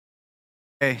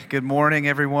Hey, good morning,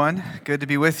 everyone. Good to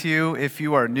be with you. If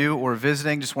you are new or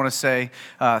visiting, just want to say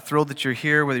thrilled that you're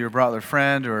here, whether you're a brother,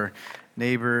 friend, or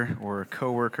neighbor, or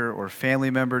coworker, or family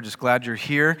member. Just glad you're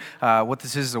here. What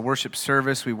this is a worship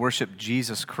service. We worship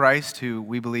Jesus Christ, who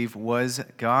we believe was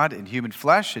God in human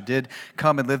flesh. It did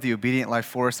come and live the obedient life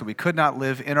for us that we could not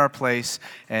live in our place,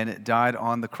 and it died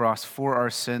on the cross for our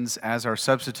sins as our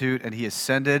substitute, and he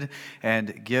ascended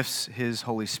and gifts his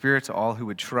Holy Spirit to all who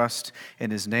would trust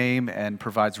in his name and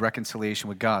provides reconciliation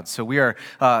with God. So we are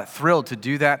thrilled to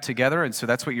do that together, and so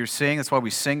that's what you're seeing. That's why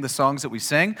we sing the songs that we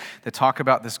sing that talk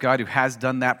about this God who has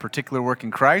done that particular work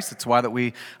in Christ. That's why that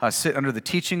we sit under the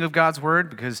teaching of God's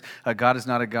word, because God is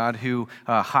not a God who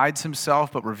hides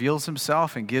himself, but reveals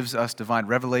himself and gives us divine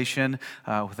revelation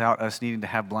without us needing to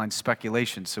have blind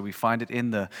speculation. So we find it in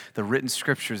the written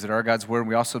scriptures that are God's word. And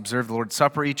we also observe the Lord's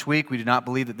Supper each week. We do not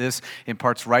believe that this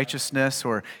imparts righteousness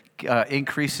or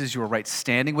increases your right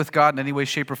standing with God in any way,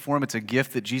 shape, or form. It's a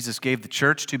gift that Jesus gave the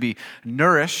church to be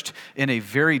nourished in a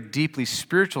very deeply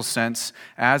spiritual sense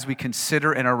as we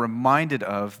consider and are reminded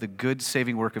of the good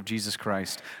saving work of Jesus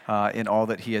Christ in all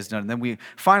that he has done. And then we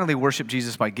finally worship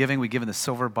Jesus by giving. We give in the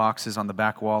silver boxes on the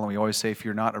back wall, and we always say, if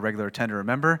you're not a regular attender or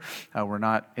member, we're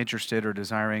not interested or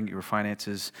desiring your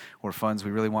finances or funds.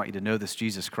 We really want you to know this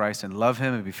Jesus Christ and love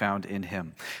him and be found in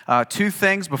him. Two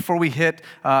things before we hit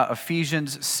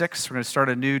Ephesians 6. We're going to start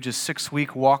a new, just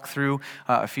 6-week walk through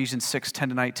Ephesians 6, 10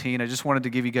 to 19. I just wanted to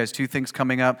give you guys two things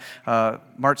coming up.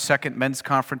 March 2nd, men's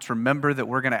conference. Remember that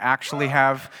we're going to actually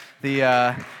have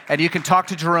and you can talk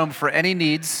to Jerome for any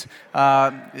needs.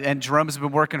 And Jerome has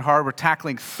been working hard. We're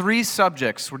tackling 3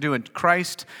 subjects. We're doing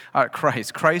Christ,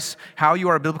 how you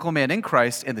are a biblical man in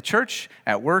Christ, in the church,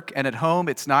 at work, and at home.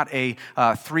 It's not a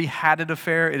 3-hatted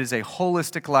affair. It is a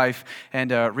holistic life.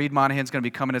 And Reed Monahan's going to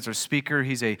be coming as our speaker.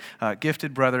 He's a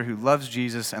gifted brother who loves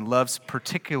Jesus and loves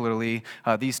particularly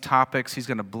these topics. He's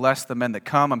going to bless the men that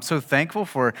come. I'm so thankful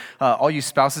for all you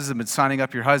spouses that have been signing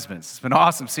up your husbands. It's been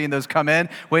awesome seeing those come in.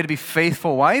 Way to be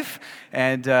faithful wife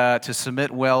and to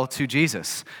submit well to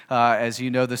Jesus. As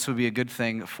you know, this would be a good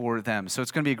thing for them. So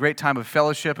it's going to be a great time of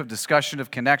fellowship, of discussion,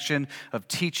 of connection, of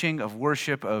teaching, of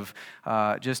worship, of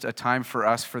just a time for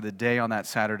us for the day on that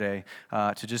Saturday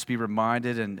to just be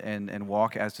reminded and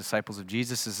walk as disciples of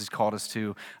Jesus as he's called us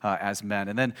to as men.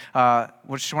 And then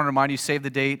we just want to remind you, save the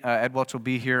date. Ed Welch will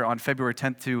be here on February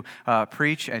 10th to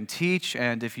preach and teach.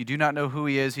 And if you do not know who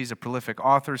he is, he's a prolific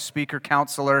author, speaker,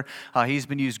 counselor. He's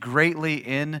been used greatly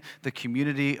in the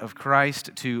community of Christ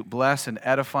to bless and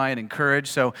edify and encourage.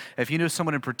 So if you know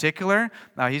someone in particular,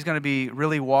 he's going to be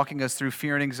really walking us through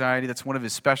fear and anxiety. That's one of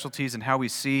his specialties, and how we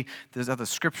see how the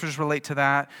scriptures relate to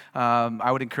that.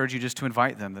 I would encourage you just to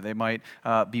invite them, that they might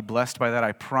be blessed by that.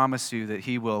 I promise you that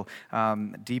he will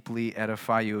deeply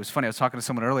edify you. It was funny, I was talking to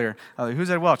someone earlier, who's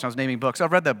Ed Welch? I was naming books.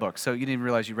 I've read that book, so you didn't even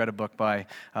realize you read a book by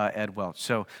Ed Welch.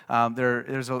 So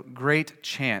there's a great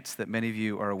chance that many of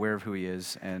you are aware of who he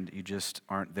is, and you just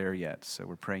aren't there yet. So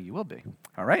we're praying you will be.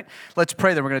 All right? Let's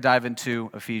pray, then we're going to dive into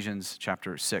Ephesians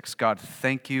chapter 6. God,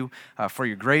 thank you for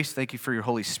your grace. Thank you for your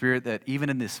Holy Spirit that even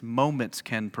in this moment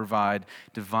can provide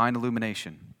divine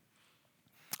illumination,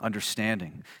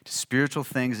 understanding to spiritual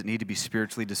things that need to be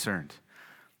spiritually discerned.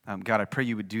 God, I pray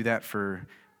you would do that for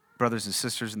brothers and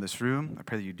sisters in this room. I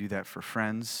pray that you do that for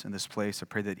friends in this place. I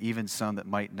pray that even some that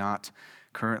might not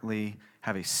currently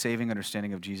have a saving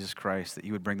understanding of Jesus Christ, that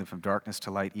you would bring them from darkness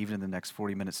to light even in the next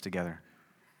 40 minutes together.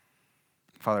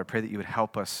 Father, I pray that you would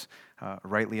help us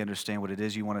rightly understand what it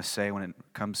is you want to say when it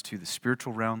comes to the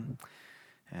spiritual realm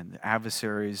and the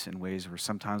adversaries in ways where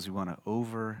sometimes we want to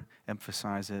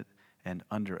overemphasize it and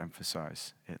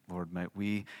underemphasize it. Lord, might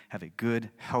we have a good,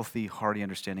 healthy, hearty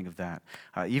understanding of that.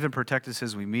 Even protect us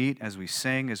as we meet, as we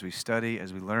sing, as we study,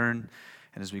 as we learn,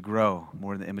 and as we grow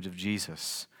more in the image of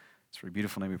Jesus. It's a very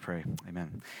beautiful name we pray.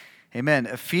 Amen. Amen.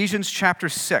 Ephesians chapter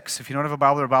 6. If you don't have a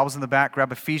Bible, there are Bibles in the back.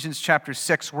 Grab Ephesians chapter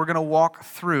 6. We're going to walk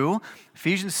through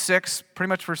Ephesians 6, pretty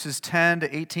much verses 10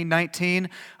 to 18, 19.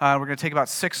 We're going to take about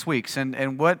 6 weeks. And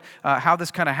how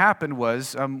this kind of happened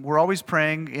was we're always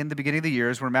praying in the beginning of the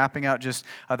years. We're mapping out just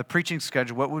the preaching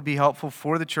schedule, what would be helpful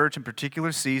for the church in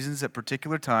particular seasons at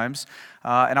particular times.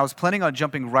 And I was planning on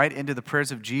jumping right into the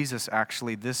prayers of Jesus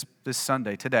actually this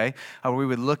Sunday, today, where we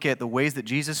would look at the ways that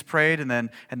Jesus prayed and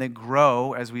then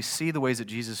grow as we see the ways that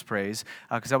Jesus prays,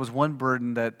 because that was one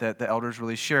burden that the elders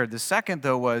really shared. The second,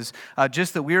 though, was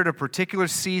just that we are at a particular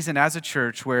season as a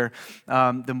church where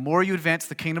the more you advance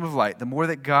the kingdom of light, the more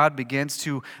that God begins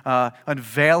to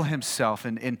unveil himself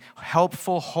in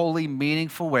helpful, holy,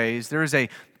 meaningful ways, there is a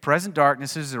present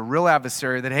darkness is a real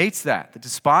adversary that hates that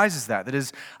despises that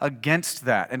is against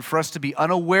that. And for us to be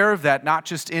unaware of that, not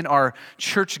just in our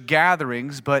church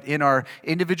gatherings, but in our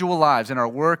individual lives, in our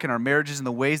work, in our marriages, in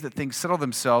the ways that things settle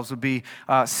themselves, would be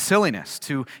silliness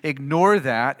to ignore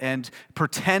that and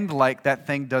pretend like that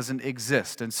thing doesn't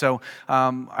exist. And so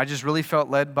I just really felt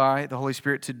led by the Holy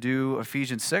Spirit to do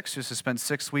Ephesians 6, just to spend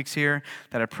 6 weeks here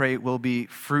that I pray will be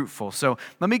fruitful. So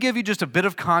let me give you just a bit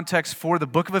of context for the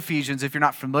book of Ephesians. If you're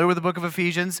not familiar with the book of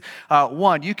Ephesians,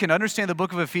 one, you can understand the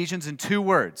book of Ephesians in 2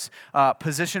 words,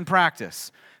 position,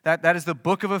 practice. That is the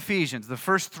book of Ephesians. The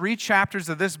first 3 chapters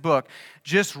of this book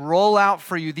just roll out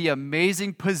for you the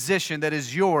amazing position that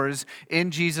is yours in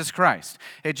Jesus Christ.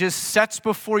 It just sets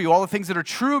before you all the things that are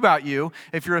true about you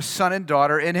if you're a son and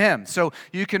daughter in Him. So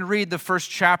you can read the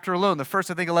first chapter alone. The first,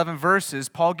 11 verses,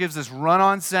 Paul gives this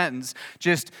run-on sentence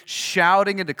just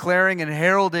shouting and declaring and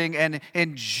heralding and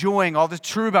enjoying all that's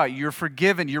true about you. You're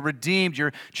forgiven, you're redeemed,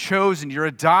 you're chosen, you're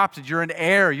adopted, you're an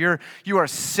heir, you are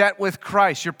set with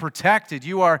Christ, you're protected,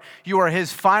 you are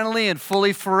His finally and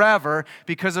fully forever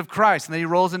because of Christ. And then he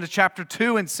rolls into chapter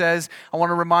 2 and says, I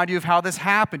want to remind you of how this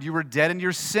happened. You were dead in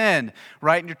your sin,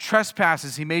 right? In your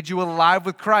trespasses. He made you alive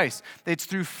with Christ. It's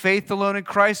through faith alone in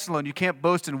Christ alone. You can't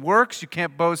boast in works. You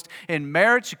can't boast in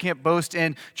merits. You can't boast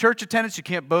in church attendance. You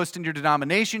can't boast in your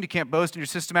denomination. You can't boast in your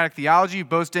systematic theology. You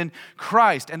boast in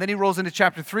Christ. And then he rolls into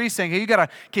chapter 3 saying, hey, you got to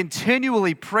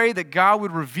continually pray that God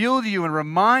would reveal to you and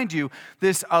remind you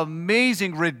this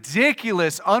amazing,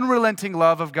 ridiculous, unrelenting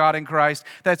love of God in Christ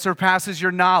that surpasses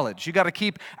your knowledge. You got to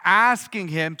keep asking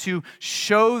Him to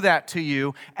show that to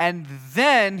you. And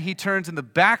then he turns in the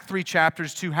back 3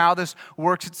 chapters to how this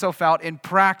works itself out in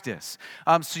practice.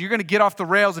 So you're going to get off the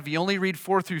rails if you only read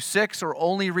 4 through 6 or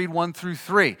only read 1 through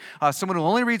 3. Someone who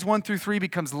only reads 1 through 3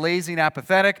 becomes lazy and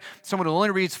apathetic. Someone who only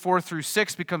reads 4 through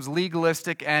 6 becomes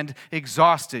legalistic and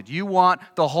exhausted. You want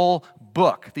the whole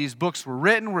book. These books were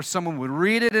written where someone would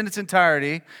read it in its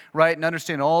entirety, right, and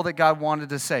understand all that God wanted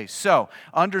to say. So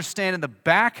understand in the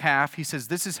back half, he says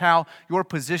this is how your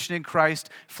position in Christ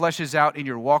fleshes out in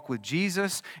your walk with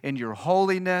Jesus, in your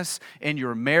holiness, in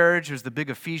your marriage. There's the big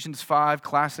Ephesians 5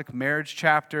 classic marriage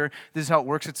chapter. This is how it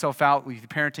works itself out with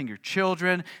parenting your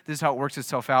children. This is how it works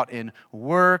itself out in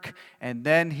work. And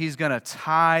then he's going to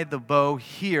tie the bow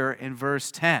here in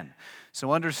verse 10.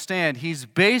 So understand, he's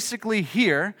basically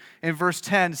here in verse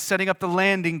 10 setting up the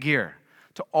landing gear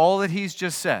to all that he's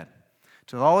just said,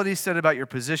 to all that he said about your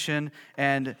position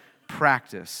and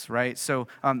practice, right? So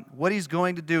what he's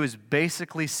going to do is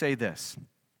basically say this.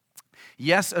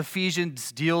 Yes,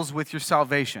 Ephesians deals with your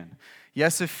salvation.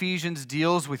 Yes, Ephesians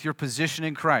deals with your position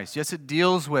in Christ. Yes, it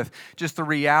deals with just the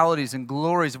realities and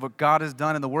glories of what God has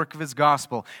done in the work of His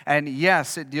gospel. And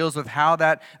yes, it deals with how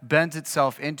that bends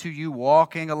itself into you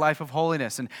walking a life of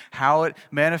holiness and how it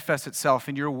manifests itself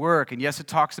in your work. And yes, it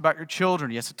talks about your children.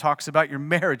 Yes, it talks about your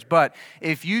marriage. But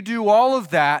if you do all of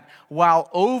that while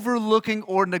overlooking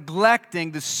or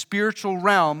neglecting the spiritual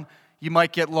realm, you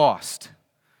might get lost.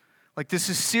 Like, this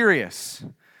is serious.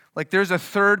 Like, there's a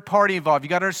third party involved. You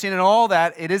got to understand in all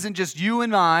that, it isn't just you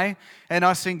and I and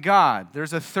us and God.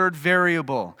 There's a third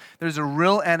variable. There's a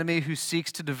real enemy who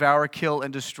seeks to devour, kill,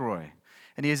 and destroy.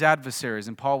 And he has adversaries.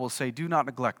 And Paul will say, do not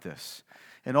neglect this.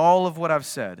 In all of what I've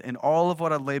said, in all of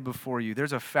what I've laid before you,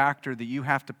 there's a factor that you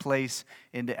have to place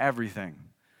into everything.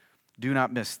 Do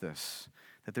not miss this,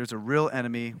 that there's a real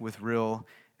enemy with real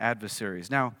adversaries.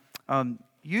 Now,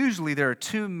 usually there are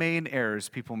 2 main errors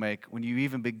people make when you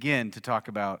even begin to talk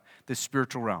about the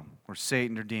spiritual realm or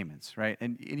Satan or demons, right?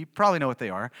 And you probably know what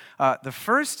they are. The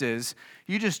first is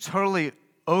you just totally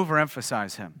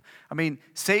overemphasize him. I mean,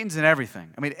 Satan's in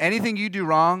everything. I mean, anything you do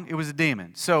wrong, it was a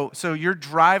demon. So you're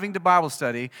driving to Bible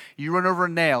study, you run over a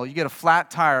nail, you get a flat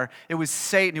tire, it was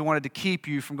Satan who wanted to keep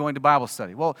you from going to Bible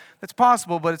study. Well, that's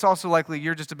possible, but it's also likely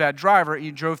you're just a bad driver and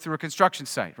you drove through a construction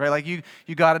site, right? Like you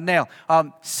got a nail.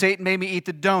 Satan made me eat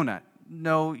the donut.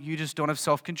 No, you just don't have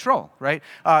self-control, right?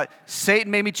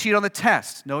 Satan made me cheat on the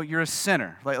test. No, you're a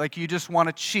sinner. Like you just want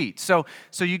to cheat. So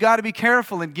you got to be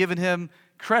careful in giving him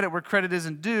credit where credit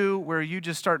isn't due, where you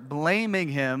just start blaming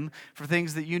him for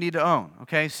things that you need to own,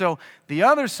 okay? So the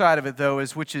other side of it, though,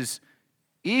 is which is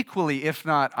equally, if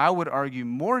not, I would argue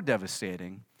more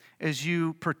devastating, is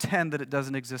you pretend that it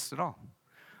doesn't exist at all.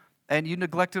 And you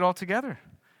neglect it altogether.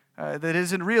 That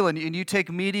isn't real. And you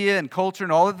take media and culture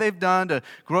and all that they've done to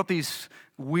grow up these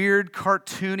weird,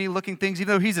 cartoony-looking things.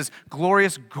 Even though he's this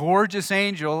glorious, gorgeous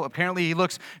angel, apparently he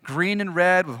looks green and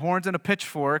red with horns and a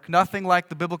pitchfork, nothing like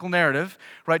the biblical narrative,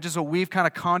 right? Just what we've kind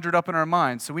of conjured up in our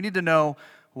minds. So we need to know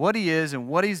what he is and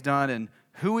what he's done and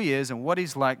who he is and what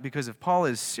he's like, because if Paul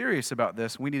is serious about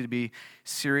this, we need to be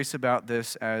serious about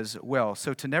this as well.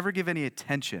 So to never give any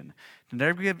attention, to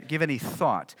never give any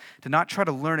thought, to not try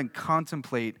to learn and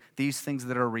contemplate these things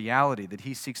that are reality, that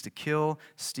he seeks to kill,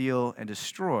 steal, and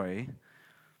destroy,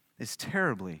 is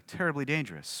terribly, terribly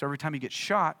dangerous. So every time you get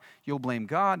shot, you'll blame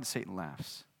God, and Satan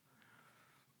laughs.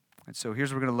 And so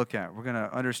here's what we're going to look at. We're going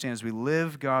to understand as we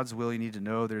live God's will, you need to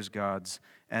know there's God's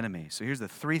enemy. So here's the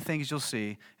three things you'll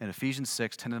see in Ephesians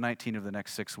 6, 10 to 19 over the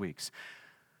next 6 weeks.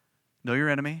 Know your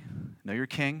enemy, know your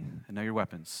king, and know your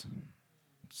weapons.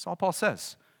 That's all Paul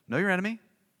says. Know your enemy,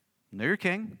 know your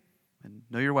king, and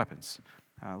know your weapons.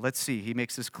 Let's see. He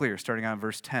makes this clear starting on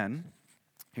verse 10.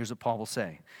 Here's what Paul will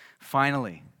say.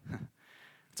 Finally,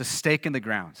 it's a stake in the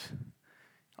ground.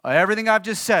 Everything I've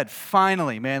just said,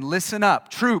 finally, man, listen up.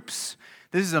 Troops,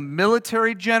 this is a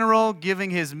military general giving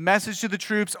his message to the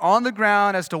troops on the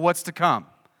ground as to what's to come.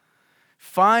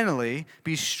 Finally,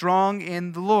 be strong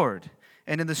in the Lord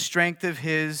and in the strength of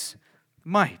his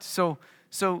might. So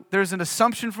there's an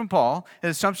assumption from Paul, an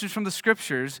assumption from the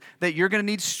scriptures that you're going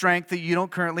to need strength that you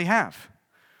don't currently have.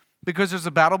 Because there's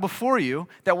a battle before you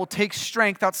that will take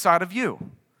strength outside of you.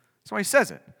 That's why he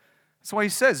says it. That's why he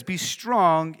says, be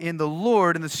strong in the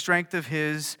Lord and the strength of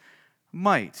his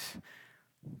might.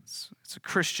 It's a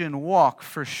Christian walk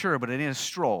for sure, but it ain't a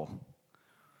stroll.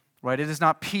 Right? It is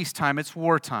not peacetime, it's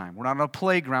wartime. We're not on a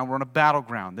playground, we're on a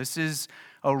battleground. This is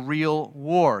a real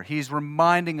war. He's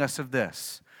reminding us of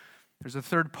this. There's a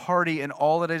third party in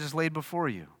all that I just laid before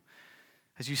you.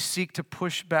 As you seek to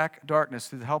push back darkness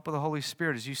through the help of the Holy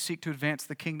Spirit, as you seek to advance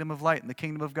the kingdom of light and the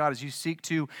kingdom of God, as you seek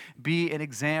to be an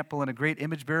example and a great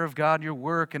image bearer of God in your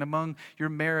work and among your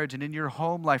marriage and in your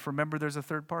home life, remember there's a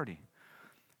third party.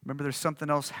 Remember there's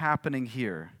something else happening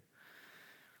here.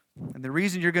 And the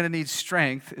reason you're going to need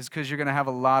strength is because you're going to have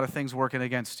a lot of things working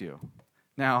against you.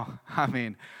 Now,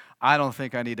 I don't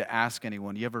think I need to ask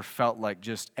anyone, you ever felt like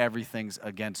just everything's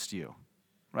against you,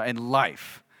 right, in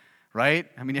life? Right?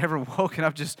 You ever woken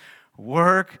up just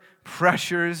work,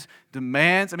 pressures,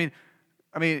 demands?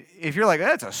 If you're like,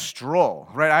 that's a stroll,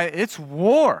 right? It's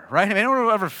war, right? Anyone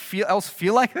ever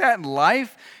feel like that in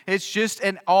life? It's just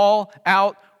an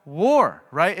all-out war,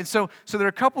 right? And so there are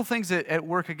a couple things at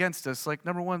work against us. Like,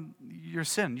 number one, your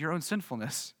sin, your own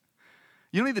sinfulness.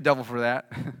 You don't need the devil for that.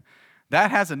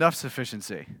 That has enough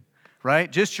sufficiency,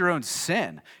 right? Just your own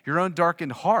sin, your own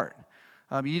darkened heart.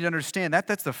 You need to understand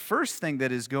that's the first thing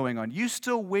that is going on. You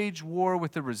still wage war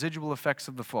with the residual effects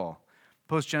of the fall.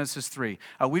 Post-Genesis 3.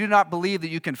 We do not believe that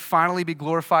you can finally be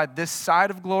glorified this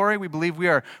side of glory. We believe we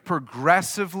are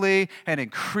progressively and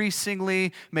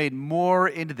increasingly made more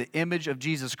into the image of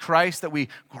Jesus Christ, that we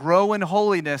grow in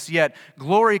holiness, yet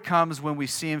glory comes when we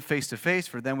see him face to face,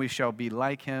 for then we shall be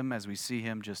like him as we see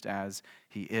him just as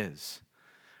he is.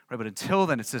 Right, but until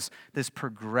then, it's this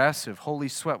progressive holy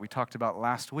sweat we talked about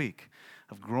last week,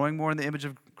 of growing more in the image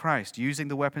of Christ, using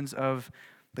the weapons of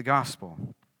the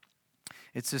gospel.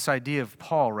 It's this idea of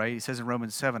Paul, right? He says in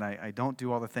Romans 7, I don't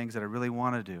do all the things that I really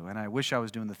want to do, and I wish I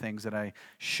was doing the things that I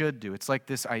should do. It's like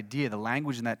this idea, the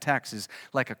language in that text is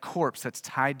like a corpse that's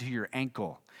tied to your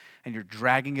ankle, and you're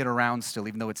dragging it around still,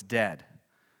 even though it's dead.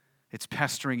 It's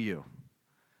pestering you,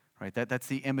 right? That's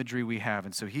the imagery we have.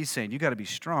 And so he's saying, you got to be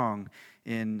strong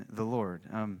in the Lord.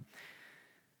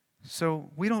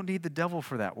 So we don't need the devil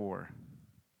for that war.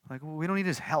 We don't need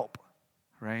his help,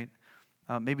 right?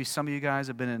 Maybe some of you guys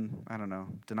have been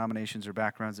in, denominations or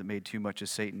backgrounds that made too much of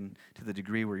Satan to the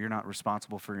degree where you're not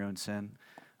responsible for your own sin.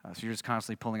 So you're just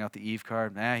constantly pulling out the Eve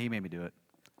card. He made me do it,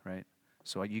 right?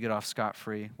 So you get off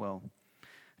scot-free. Well,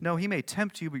 no, he may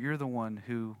tempt you, but you're the one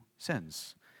who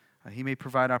sins. He may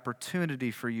provide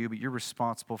opportunity for you, but you're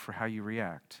responsible for how you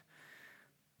react.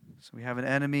 So we have an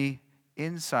enemy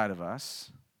inside of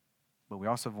us, but we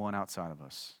also have one outside of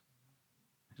us.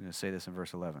 I'm going to say this in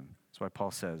verse 11. That's why Paul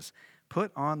says,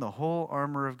 put on the whole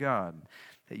armor of God,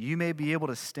 that you may be able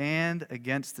to stand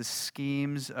against the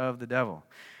schemes of the devil.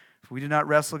 For we do not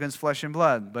wrestle against flesh and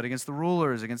blood, but against the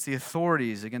rulers, against the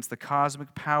authorities, against the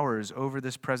cosmic powers over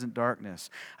this present darkness,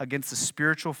 against the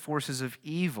spiritual forces of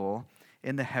evil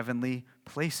in the heavenly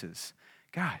places.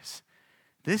 Guys,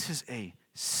 this is a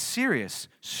serious,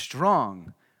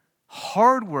 strong,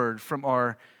 hard word from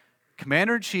our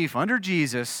commander-in-chief under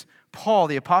Jesus, Paul,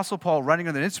 the Apostle Paul, running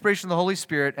under the inspiration of the Holy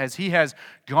Spirit as he has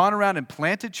gone around and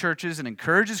planted churches and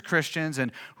encourages Christians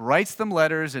and writes them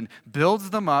letters and builds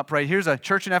them up, right? Here's a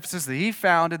church in Ephesus that he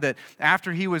founded that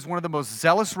after he was one of the most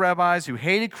zealous rabbis who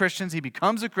hated Christians, he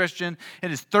becomes a Christian. In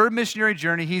his third missionary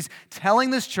journey, he's telling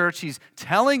this church, he's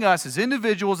telling us as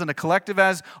individuals and a collective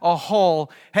as a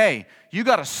whole, hey, you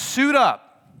got to suit up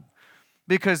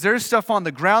because there's stuff on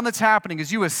the ground that's happening.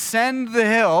 As you ascend the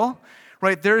hill,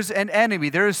 right, there's an enemy.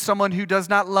 There is someone who does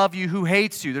not love you, who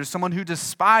hates you. There's someone who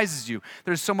despises you.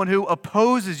 There's someone who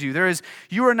opposes you.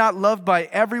 You are not loved by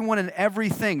everyone and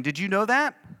everything. Did you know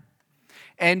that?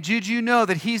 And did you know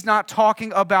that he's not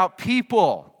talking about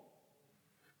people?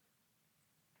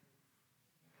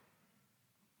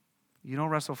 You don't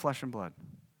wrestle flesh and blood.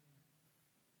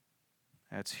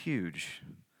 That's huge.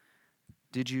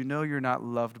 Did you know you're not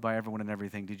loved by everyone and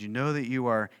everything? Did you know that you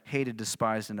are hated,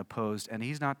 despised, and opposed? And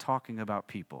he's not talking about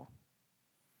people.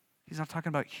 He's not talking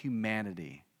about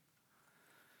humanity.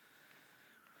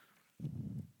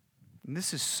 And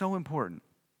this is so important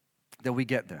that we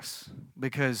get this,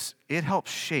 because it helps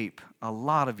shape a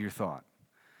lot of your thought.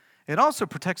 It also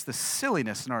protects the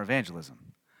silliness in our evangelism.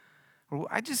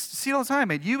 I just see it all the time,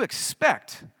 man. You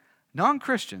expect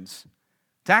non-Christians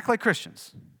to act like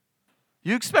Christians.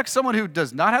 You expect someone who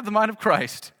does not have the mind of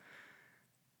Christ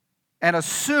and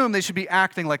assume they should be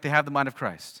acting like they have the mind of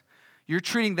Christ. You're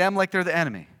treating them like they're the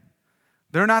enemy.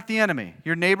 They're not the enemy.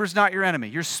 Your neighbor's not your enemy.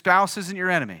 Your spouse isn't your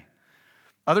enemy.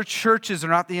 Other churches are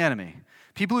not the enemy.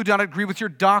 People who do not agree with your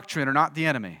doctrine are not the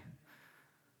enemy.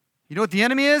 You know what the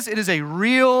enemy is? It is a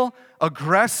real,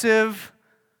 aggressive,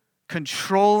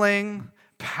 controlling,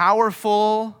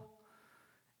 powerful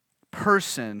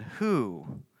person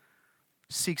who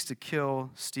seeks to kill,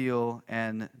 steal,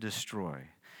 and destroy.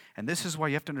 And this is why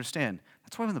you have to understand,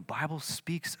 that's why when the Bible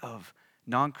speaks of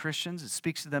non-Christians, it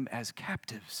speaks to them as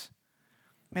captives.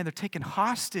 Man, they're taken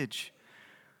hostage,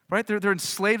 right? They're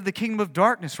enslaved to the kingdom of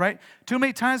darkness, right? Too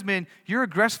many times, man, you're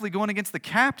aggressively going against the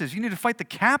captives. You need to fight the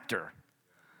captor.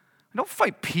 Don't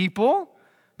fight people.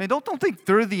 Man, don't think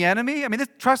they're the enemy. I mean,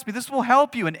 trust me, this will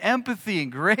help you in empathy and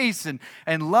grace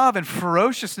and love and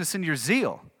ferociousness in your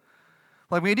zeal.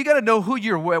 Like, man, you got to know who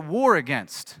you're at war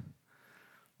against.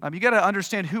 You got to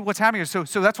understand what's happening here.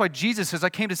 So that's why Jesus says, I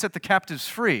came to set the captives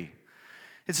free.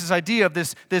 It's this idea of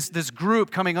this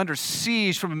group coming under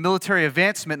siege from a military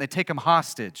advancement, and they take them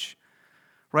hostage,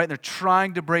 right? And they're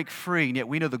trying to break free, and yet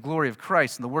we know the glory of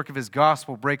Christ and the work of his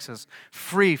gospel breaks us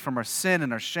free from our sin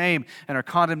and our shame and our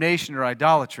condemnation or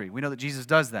idolatry. We know that Jesus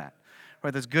does that.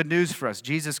 Right, that's good news for us.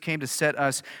 Jesus came to set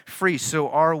us free. So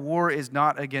our war is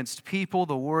not against people.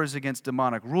 The war is against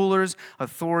demonic rulers,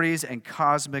 authorities, and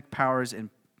cosmic powers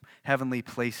in heavenly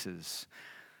places.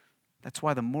 That's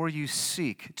why the more you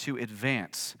seek to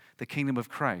advance the kingdom of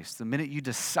Christ, the minute you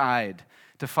decide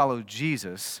to follow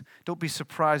Jesus, don't be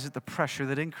surprised at the pressure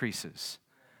that increases.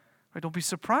 Right, don't be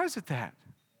surprised at that.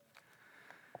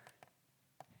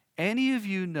 Any of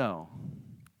you know,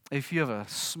 if you have a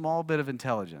small bit of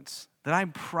intelligence, that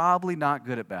I'm probably not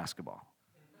good at basketball,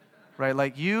 right?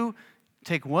 Like, you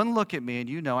take one look at me and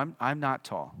you know I'm not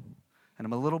tall and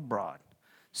I'm a little broad.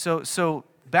 So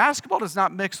basketball does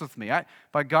not mix with me.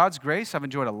 By God's grace, I've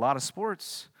enjoyed a lot of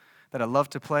sports that I love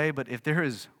to play, but if there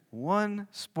is one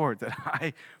sport that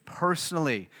I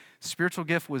personally, spiritual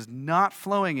gift was not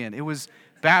flowing in, it was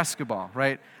basketball,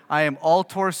 right? I am all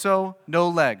torso, no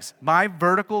legs. My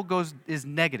vertical is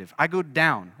negative. I go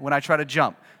down when I try to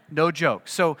jump. No joke.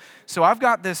 So I've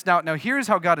got this now. Now here's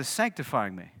how God is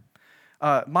sanctifying me.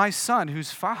 My son,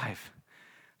 who's 5,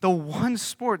 the one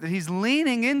sport that he's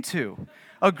leaning into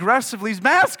aggressively is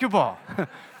basketball.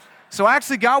 So I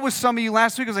actually got with some of you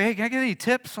last week. I was like, hey, can I get any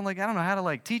tips? I'm like, I don't know how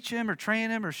to teach him or train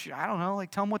him or I don't know,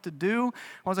 tell him what to do.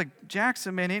 I was like,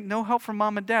 Jackson, man, ain't no help from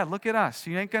mom and dad. Look at us.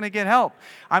 You ain't going to get help.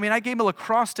 I mean, I gave him a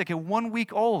lacrosse stick at 1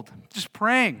 week old, just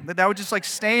praying that would just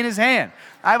stay in his hand.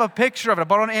 I have a picture of it. I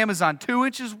bought it on Amazon, 2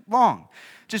 inches long.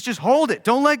 Just hold it.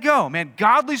 Don't let go. Man,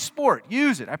 godly sport.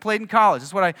 Use it. I played in college.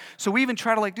 So we even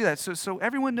try to do that. So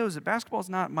everyone knows that basketball is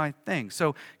not my thing.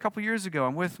 So a couple years ago,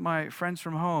 I'm with my friends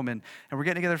from home, and we're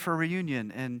getting together for a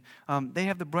reunion, and they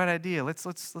have the bright idea. Let's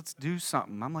do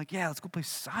something. I'm like, yeah, let's go play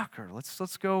soccer.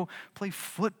 Let's go play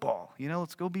football.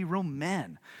 Let's go be real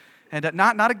men. And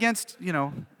not against,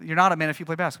 you're not a man if you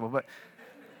play basketball,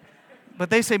 but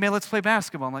they say, man, let's play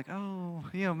basketball. I'm like, oh,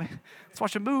 man, let's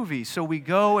watch a movie. So we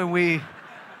go and we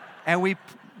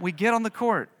get on the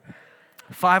court,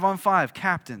 5-on-5,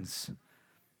 captains.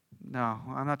 No,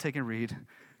 I'm not taking Reed.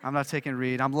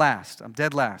 I'm last. I'm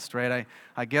dead last, right?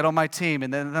 I get on my team,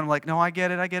 and then I'm like, no, I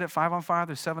get it. 5-on-5,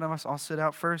 there's 7 of us. I'll sit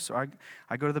out first. So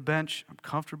I go to the bench. I'm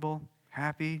comfortable,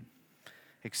 happy,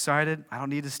 excited. I don't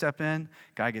need to step in.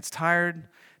 Guy gets tired,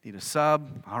 need a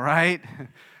sub. All right,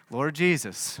 Lord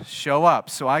Jesus, show up.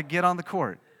 So I get on the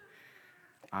court.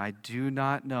 I do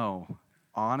not know,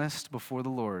 honest before the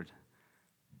Lord,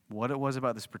 what it was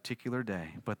about this particular day,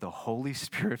 but the Holy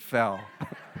Spirit fell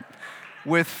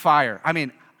with fire. I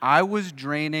mean, I was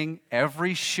draining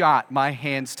every shot my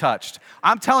hands touched.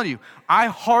 I'm telling you, I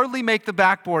hardly make the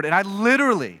backboard, and I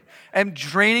literally am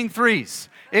draining threes.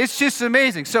 It's just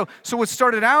amazing. So what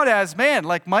started out as, man,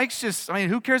 like Mike's just,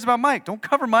 who cares about Mike? Don't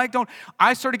cover Mike.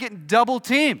 I started getting double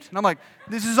teamed. And I'm like,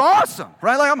 this is awesome,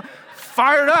 right? Like I'm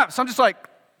fired up. So I'm just like,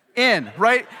 in,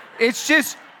 right? It's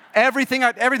just everything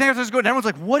else is good. And everyone's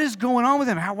like, what is going on with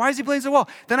him? Why is he playing so well?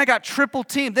 Then I got triple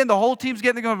teamed. Then the whole team's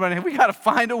getting going. We got to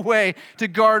find a way to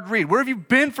guard Reed. Where have you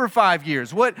been for 5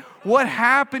 years? What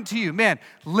happened to you? Man,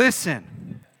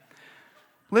 listen,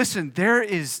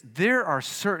 there are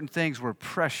certain things where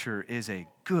pressure is a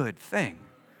good thing,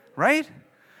 right?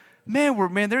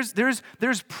 Man,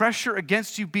 there's pressure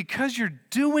against you because you're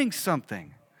doing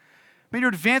something. Man, you're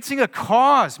advancing a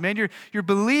cause. Man, you're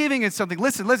believing in something.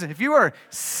 Listen, if you are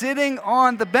sitting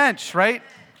on the bench, right?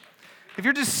 If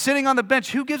you're just sitting on the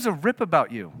bench, who gives a rip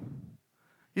about you?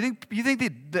 You think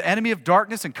the enemy of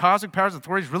darkness and cosmic powers and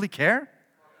authorities really care?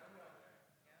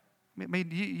 I mean,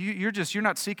 you're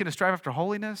not seeking to strive after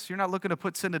holiness. You're not looking to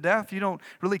put sin to death. You don't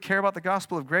really care about the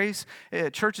gospel of grace.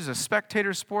 Church is a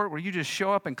spectator sport where you just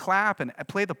show up and clap and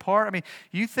play the part. I mean,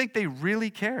 you think they really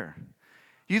care?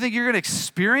 You think you're going to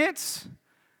experience?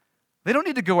 They don't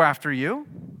need to go after you.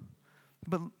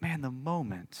 But man, the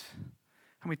moment,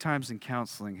 how many times in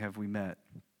counseling have we met?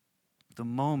 The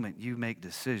moment you make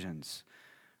decisions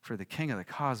for the king of the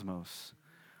cosmos,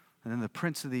 and then the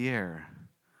prince of the air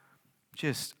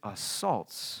just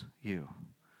assaults you.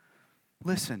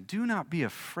 Listen, do not be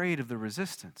afraid of the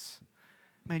resistance.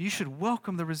 Man, you should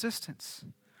welcome the resistance.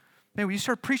 Man, when you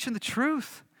start preaching the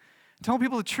truth, telling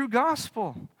people the true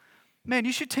gospel, man,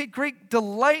 you should take great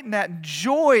delight in that and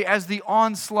joy as the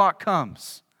onslaught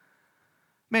comes.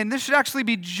 Man, there should actually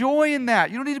be joy in that.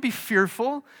 You don't need to be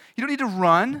fearful. You don't need to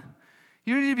run.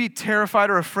 You don't need to be terrified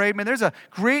or afraid. Man, there's a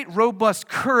great, robust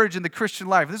courage in the Christian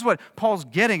life. This is what Paul's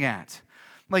getting at.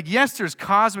 Like, yes, there's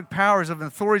cosmic powers of the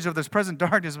authorities of this present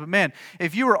darkness, but man,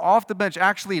 if you are off the bench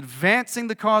actually advancing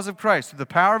the cause of Christ through the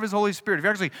power of His Holy Spirit, if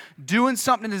you're actually doing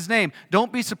something in His name,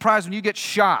 don't be surprised when you get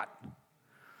shot.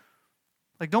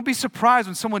 Like, don't be surprised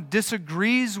when someone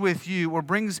disagrees with you or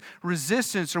brings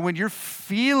resistance, or when you're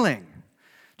feeling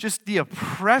just the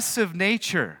oppressive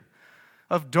nature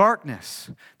of darkness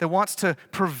that wants to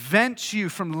prevent you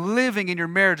from living in your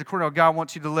marriage according to how God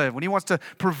wants you to live. When He wants to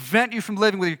prevent you from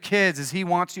living with your kids as He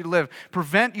wants you to live.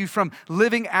 Prevent you from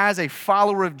living as a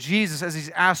follower of Jesus as He's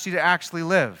asked you to actually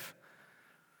live.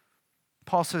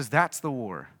 Paul says that's the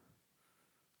war.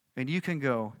 And you can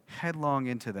go headlong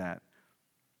into that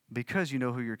because you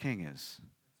know who your king is.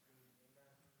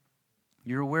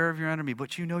 You're aware of your enemy,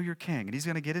 but you know your king. And He's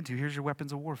going to get into, here's your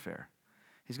weapons of warfare.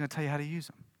 He's going to tell you how to use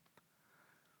them.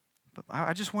 But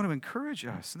I just want to encourage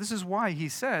us. This is why he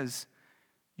says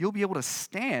you'll be able to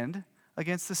stand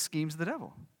against the schemes of the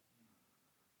devil.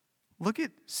 Look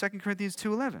at 2 Corinthians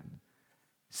 2:11.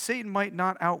 Satan might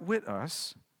not outwit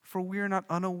us, for we are not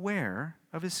unaware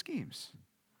of his schemes.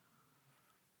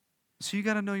 So you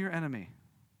got to know your enemy.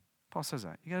 Paul says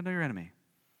that. You got to know your enemy.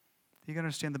 You got to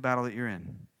understand the battle that you're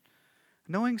in.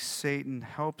 Knowing Satan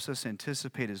helps us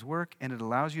anticipate his work, and it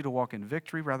allows you to walk in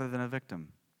victory rather than a victim.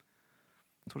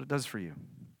 That's what it does for you.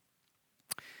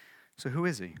 So who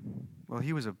is he? Well,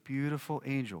 he was a beautiful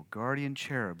angel, guardian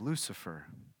cherub, Lucifer.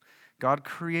 God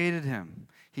created him.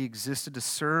 He existed to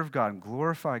serve God and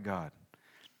glorify God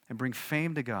and bring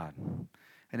fame to God.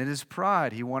 And in his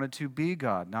pride, he wanted to be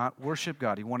God, not worship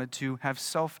God. He wanted to have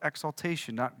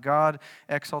self-exaltation, not God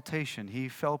exaltation. He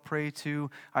fell prey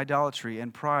to idolatry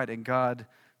and pride, and God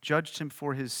judged him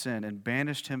for his sin and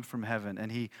banished him from heaven.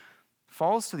 And he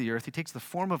falls to the earth. He takes the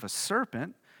form of a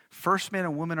serpent. First man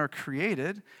and woman are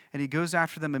created, and he goes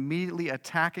after them, immediately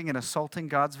attacking and assaulting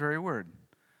God's very word.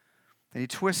 And he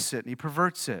twists it, and he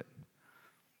perverts it.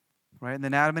 Right? And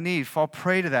then Adam and Eve fall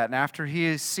prey to that. And after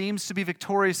he seems to be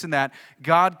victorious in that,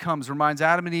 God comes, reminds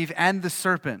Adam and Eve and the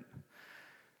serpent,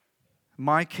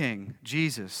 my king,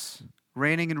 Jesus,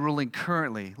 reigning and ruling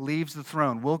currently, leaves the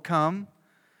throne, will come.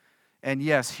 And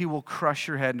yes, he will crush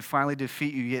your head and finally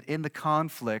defeat you. Yet in the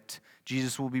conflict,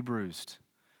 Jesus will be bruised.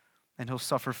 And he'll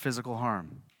suffer physical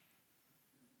harm.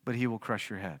 But he will crush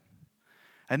your head.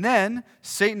 And then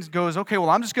Satan goes, okay,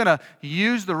 well, I'm just going to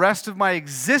use the rest of my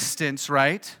existence,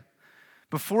 right,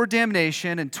 before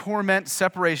damnation and torment,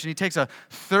 separation. He takes a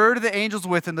third of the angels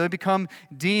with him. They become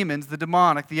demons, the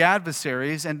demonic, the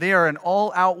adversaries, and they are in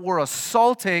all-out war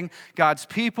assaulting God's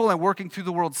people and working through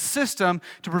the world system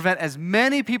to prevent as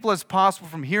many people as possible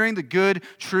from hearing the good,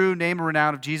 true name and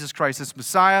renown of Jesus Christ, this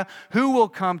Messiah, who will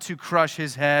come to crush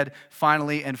his head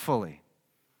finally and fully.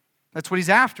 That's what he's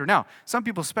after. Now, some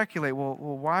people speculate, well,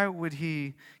 why would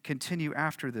he continue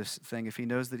after this thing if he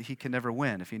knows that he can never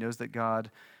win, if he knows that God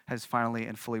has finally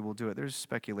and fully will do it? There's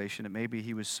speculation that maybe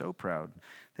he was so proud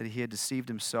that he had deceived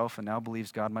himself and now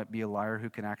believes God might be a liar who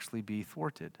can actually be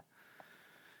thwarted.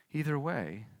 Either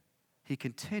way, he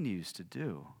continues to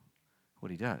do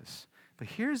what he does. But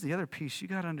here's the other piece you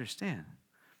got to understand.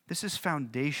 This is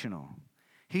foundational.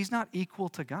 He's not equal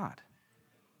to God.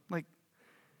 Like,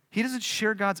 he doesn't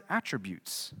share God's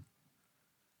attributes.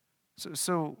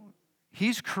 So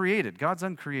he's created. God's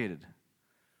uncreated.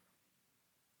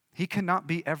 He cannot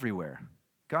be everywhere.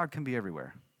 God can be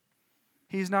everywhere.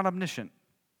 He's not omniscient.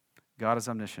 God is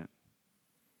omniscient.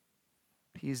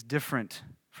 He's different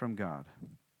from God.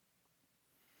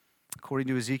 According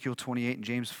to Ezekiel 28 and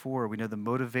James 4, we know the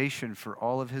motivation for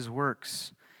all of his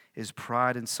works is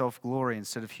pride and self-glory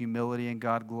instead of humility and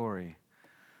God glory.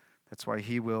 That's why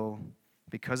he will,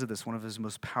 because of this, one of his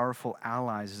most powerful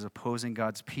allies is opposing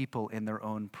God's people in their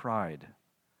own pride.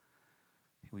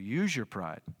 He will use your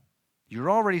pride.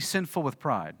 You're already sinful with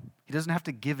pride. He doesn't have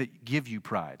to give you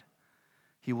pride.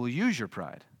 He will use your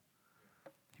pride.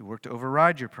 He will work to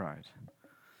override your pride.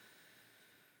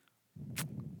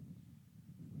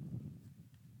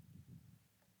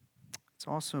 It's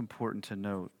also important to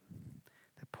note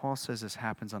that Paul says this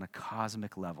happens on a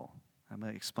cosmic level. I'm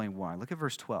going to explain why. Look at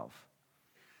verse 12.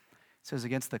 It says,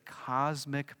 against the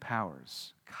cosmic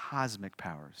powers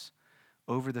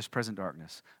over this present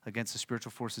darkness, against the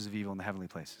spiritual forces of evil in the heavenly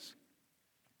places.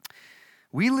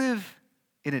 We live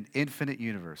in an infinite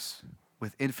universe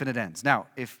with infinite ends. Now,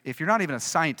 if you're not even a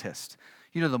scientist,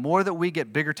 you know, the more that we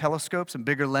get bigger telescopes and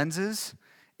bigger lenses,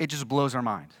 it just blows our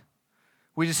mind.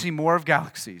 We just see more of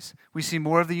galaxies. We see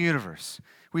more of the universe.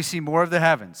 We see more of the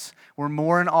heavens. We're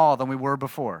more in awe than we were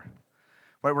before.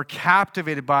 Right? We're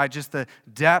captivated by just the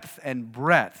depth and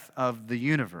breadth of the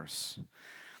universe.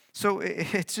 So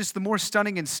it's just the more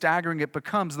stunning and staggering it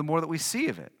becomes, the more that we see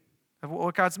of it, of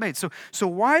what God's made. So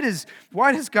why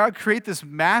does God create this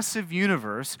massive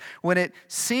universe when it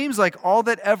seems like all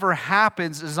that ever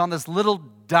happens is on this little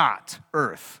dot,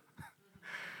 Earth?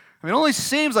 I mean, it only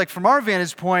seems like from our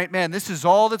vantage point, man, this is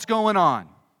all that's going on.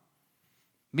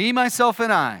 Me, myself,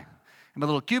 and I. I'm a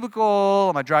little cubicle,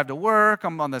 on my drive to work,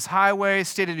 I'm on this highway,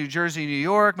 state of New Jersey, New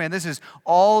York. Man, this is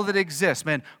all that exists.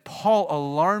 Man, Paul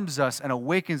alarms us and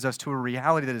awakens us to a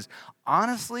reality that is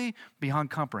honestly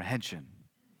beyond comprehension.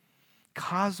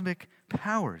 Cosmic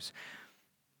powers.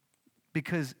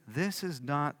 Because this is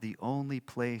not the only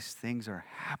place things are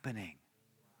happening.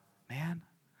 Man.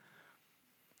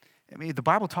 I mean, the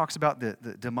Bible talks about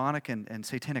the demonic and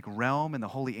satanic realm and the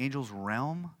holy angels'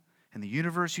 realm. In the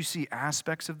universe, you see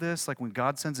aspects of this, like when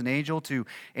God sends an angel to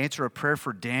answer a prayer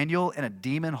for Daniel and a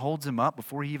demon holds him up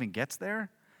before he even gets there.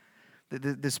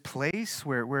 This place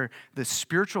where the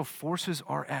spiritual forces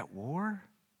are at war.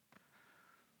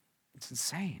 It's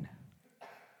insane.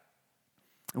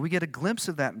 And we get a glimpse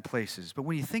of that in places. But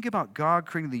when you think about God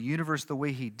creating the universe the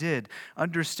way he did,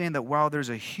 understand that while there's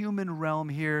a human realm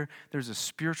here, there's a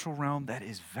spiritual realm that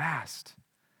is vast.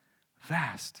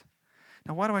 Vast.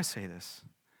 Now, why do I say this?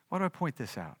 Why do I point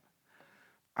this out?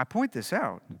 I point this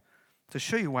out to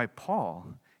show you why Paul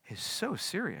is so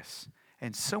serious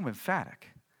and so emphatic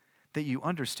that you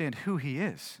understand who he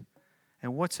is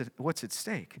and what's at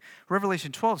stake.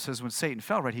 Revelation 12 says when Satan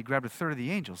fell, right, he grabbed a third of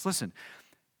the angels. Listen,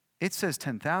 it says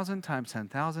 10,000 times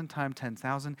 10,000 times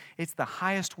 10,000. It's the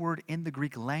highest word in the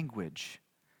Greek language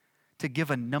to give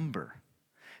a number.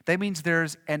 That means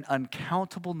there's an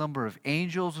uncountable number of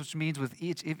angels, which means with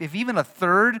each, if even a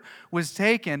third was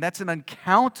taken, that's an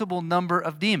uncountable number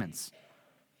of demons.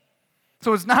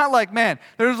 So it's not like, man,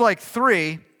 there's like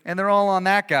 3 and they're all on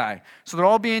that guy. So they're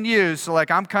all being used, so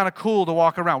like I'm kind of cool to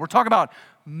walk around. We're talking about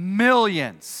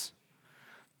millions.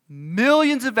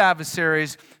 Millions of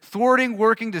adversaries thwarting,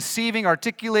 working, deceiving,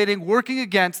 articulating, working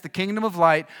against the kingdom of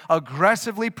light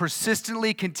aggressively,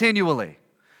 persistently, continually.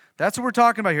 That's what we're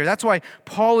talking about here. That's why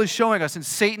Paul is showing us in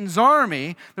Satan's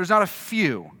army, there's not a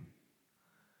few.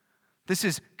 This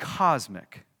is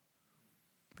cosmic.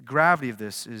 The gravity of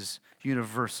this is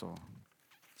universal.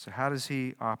 So how does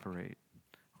he operate?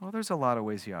 Well, there's a lot of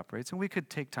ways he operates, and we could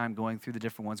take time going through the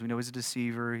different ones. We know he's a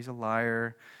deceiver, he's a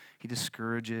liar, he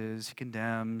discourages, he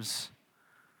condemns.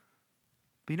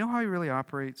 But you know how he really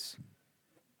operates?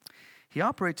 He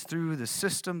operates through the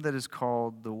system that is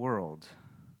called the world.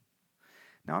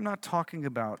 Now, I'm not talking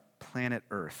about planet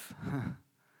Earth.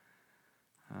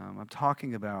 I'm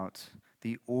talking about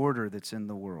the order that's in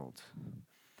the world.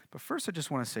 But first, I just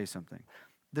want to say something.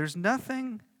 There's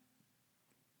nothing,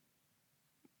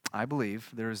 I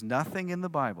believe, there is nothing in the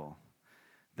Bible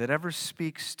that ever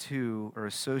speaks to or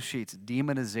associates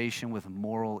demonization with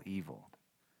moral evil.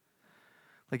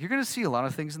 Like, you're going to see a lot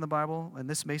of things in the Bible, and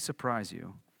this may surprise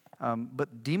you.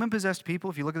 But demon-possessed people,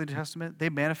 if you look at the New Testament, they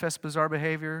manifest bizarre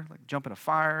behavior, like jump in a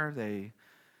fire, they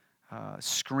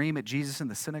scream at Jesus in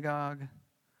the synagogue.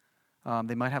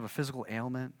 They might have a physical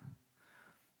ailment.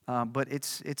 But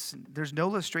there's no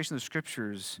illustration in the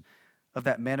Scriptures of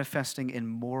that manifesting in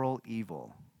moral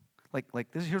evil.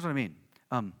 Here's what I mean.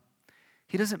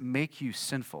 He doesn't make you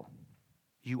sinful.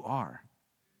 You are.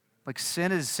 Like,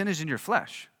 sin is in your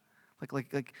flesh.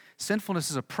 Like sinfulness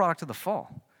is a product of the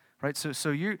fall, right? So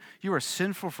you are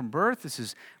sinful from birth. This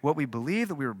is what we believe,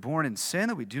 that we were born in sin,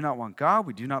 that we do not want God,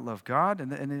 we do not love God.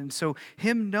 And so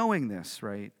him knowing this,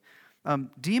 right?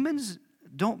 Demons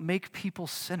don't make people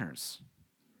sinners,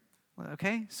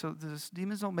 okay? So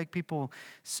demons don't make people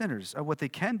sinners. What they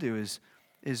can do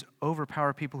is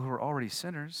overpower people who are already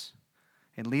sinners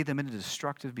and lead them into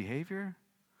destructive behavior,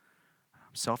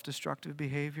 self-destructive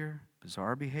behavior,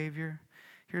 bizarre behavior.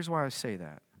 Here's why I say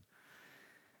that.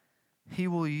 He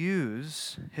will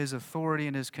use his authority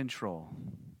and his control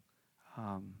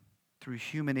through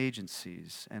human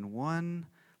agencies. And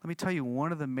let me tell you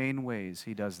one of the main ways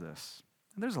he does this.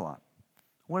 And there's a lot.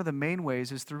 One of the main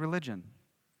ways is through religion.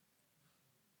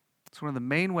 It's one of the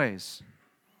main ways,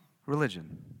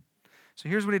 religion. So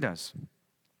here's what he does.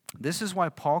 This is why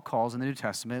Paul calls in the New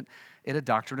Testament it a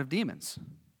doctrine of demons.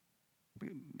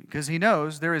 Because he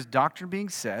knows there is doctrine being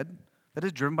said that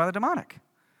is driven by the demonic.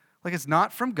 Like, it's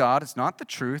not from God, it's not the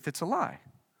truth, it's a lie.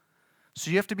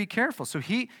 So you have to be careful. So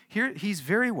he's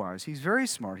very wise, he's very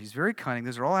smart, he's very cunning.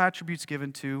 Those are all attributes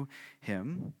given to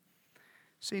him.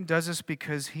 So he does this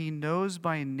because he knows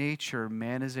by nature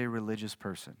man is a religious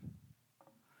person.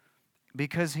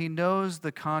 Because he knows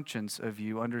the conscience of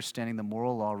you understanding the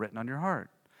moral law written on your heart.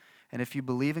 And if you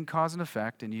believe in cause and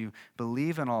effect and you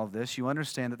believe in all of this, you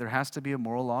understand that there has to be a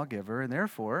moral lawgiver, and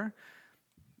therefore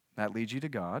that leads you to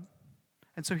God.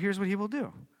 And so here's what he will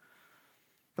do.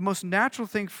 The most natural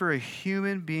thing for a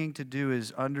human being to do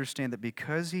is understand that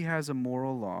because he has a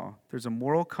moral law, there's a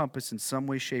moral compass in some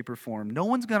way, shape, or form. No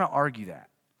one's going to argue that.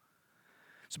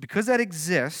 So because that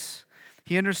exists,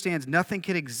 he understands nothing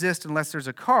can exist unless there's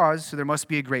a cause, so there must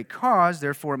be a great cause,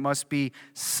 therefore it must be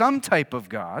some type of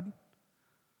God.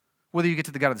 Whether you get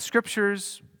to the God of the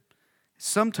Scriptures,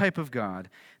 some type of God,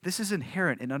 this is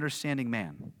inherent in understanding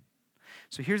man.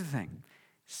 So here's the thing.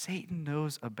 Satan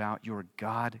knows about your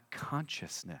God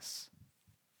consciousness.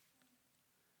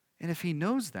 And if he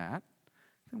knows that,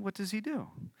 then what does he do?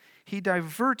 He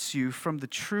diverts you from the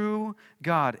true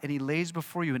God, and he lays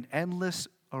before you an endless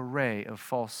array of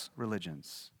false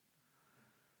religions.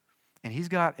 And he's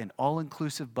got an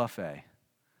all-inclusive buffet,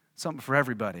 something for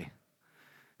everybody.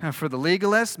 Now, for the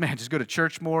legalists, man, just go to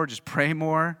church more, just pray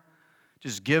more,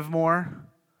 just give more,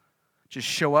 just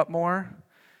show up more.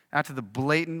 Out to the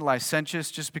blatant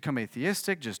licentious, just become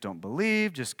atheistic, just don't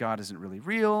believe, just God isn't really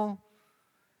real.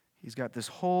 He's got this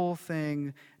whole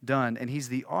thing done, and he's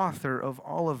the author of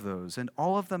all of those, and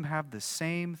all of them have the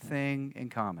same thing in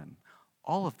common.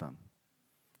 All of them.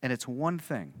 And it's one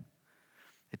thing.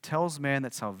 It tells man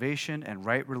that salvation and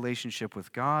right relationship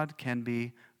with God can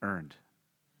be earned.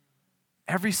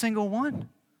 Every single one.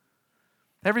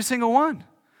 Every single one.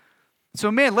 So,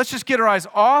 man, let's just get our eyes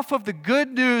off of the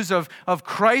good news of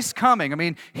Christ coming. I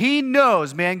mean, he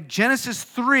knows, man, Genesis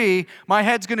 3, my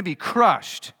head's going to be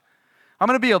crushed. I'm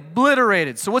going to be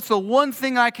obliterated. So what's the one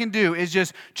thing I can do is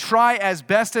just try as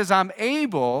best as I'm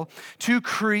able to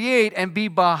create and be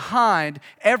behind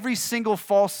every single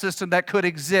false system that could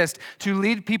exist to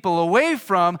lead people away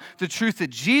from the truth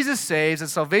that Jesus saves, that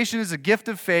salvation is a gift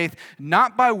of faith,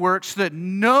 not by works, so that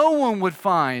no one would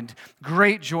find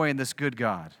great joy in this good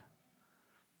God.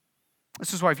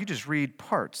 This is why if you just read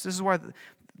parts, this is why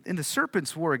in the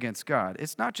serpent's war against God,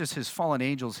 it's not just his fallen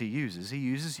angels he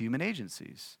uses human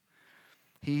agencies.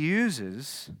 He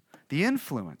uses the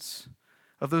influence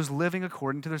of those living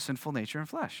according to their sinful nature and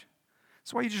flesh.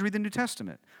 That's why you just read the New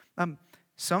Testament.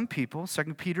 Some people,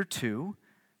 2 Peter 2,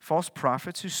 false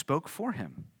prophets who spoke for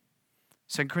him.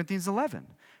 2 Corinthians 11,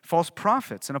 false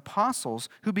prophets and apostles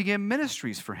who began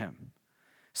ministries for him.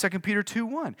 2 Peter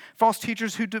 2:1, false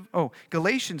teachers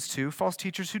Galatians 2, false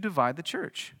teachers who divide the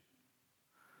church.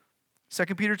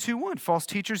 2 Peter 2:1, false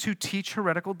teachers who teach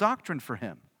heretical doctrine for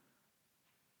him.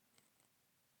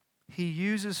 He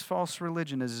uses false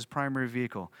religion as his primary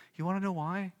vehicle. You want to know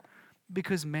why?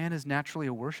 Because man is naturally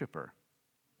a worshiper.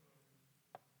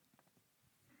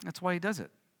 That's why he does it.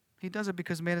 He does it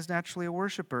because man is naturally a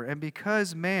worshiper, and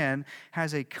because man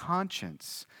has a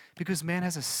conscience, because man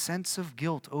has a sense of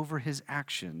guilt over his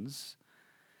actions,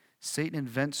 Satan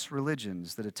invents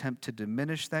religions that attempt to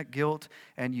diminish that guilt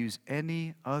and use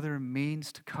any other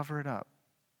means to cover it up.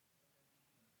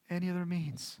 Any other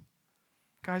means.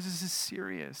 Guys, this is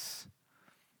serious.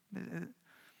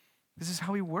 This is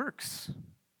how he works.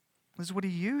 This is what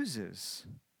he uses.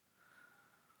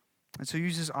 And so he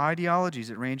uses ideologies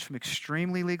that range from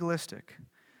extremely legalistic.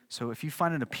 So if you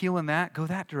find an appeal in that, go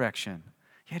that direction.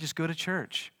 Yeah, just go to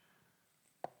church.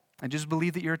 And just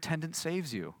believe that your attendance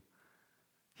saves you.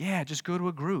 Yeah, just go to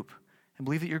a group and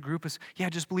believe that your group is,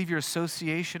 just believe your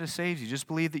association saves you. Just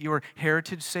believe that your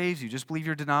heritage saves you. Just believe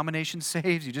your denomination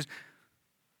saves you.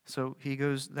 So he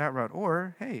goes that route.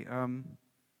 Or, hey,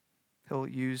 he'll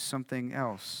use something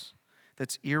else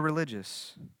that's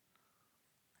irreligious,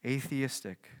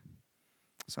 atheistic,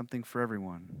 something for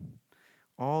everyone.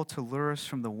 All to lure us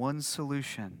from the one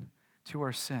solution to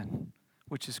our sin,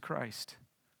 which is Christ,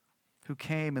 who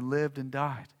came and lived and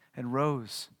died and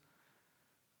rose.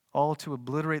 All to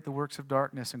obliterate the works of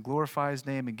darkness and glorify his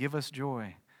name and give us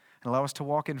joy and allow us to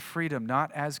walk in freedom,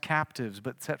 not as captives,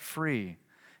 but set free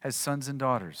as sons and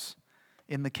daughters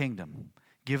in the kingdom,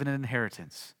 given an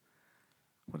inheritance.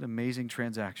 What an amazing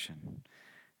transaction.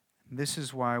 This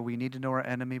is why we need to know our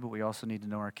enemy, but we also need to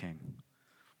know our king.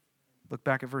 Look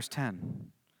back at verse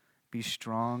 10. Be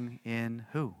strong in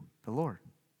who? The Lord.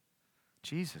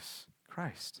 Jesus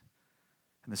Christ.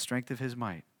 And the strength of his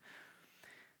might.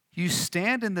 You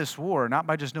stand in this war not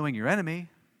by just knowing your enemy,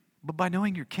 but by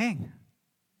knowing your king.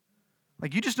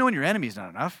 Like, you just knowing your enemy is not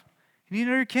enough. You need to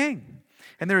know your king.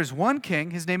 And there is one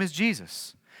king, his name is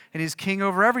Jesus. And he's king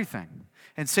over everything.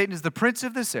 And Satan is the prince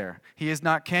of this air. He is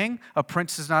not king. A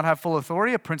prince does not have full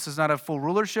authority. A prince does not have full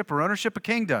rulership or ownership. A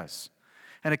king does.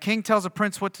 And a king tells a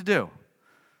prince what to do.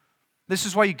 This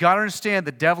is why you got to understand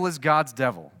the devil is God's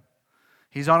devil.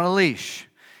 He's on a leash.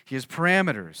 He has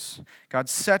parameters. God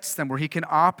sets them where he can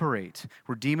operate,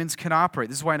 where demons can operate.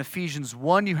 This is why in Ephesians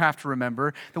 1 you have to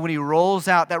remember that when he rolls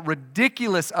out that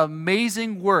ridiculous,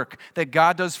 amazing work that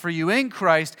God does for you in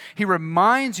Christ, he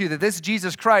reminds you that this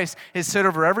Jesus Christ is set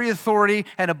over every authority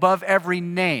and above every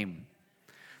name.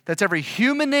 That's every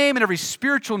human name and every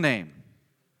spiritual name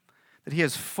that he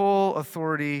has full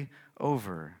authority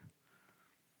over.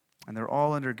 And they're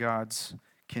all under God's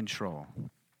control.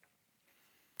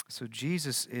 So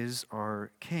Jesus is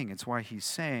our king. It's why he's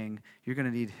saying you're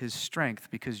going to need his strength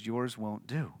because yours won't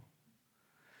do.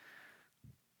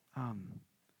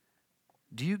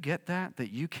 Do you get that?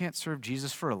 That you can't serve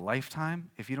Jesus for a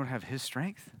lifetime if you don't have his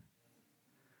strength?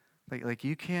 Like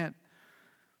you can't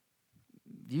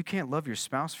love your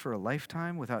spouse for a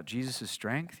lifetime without Jesus'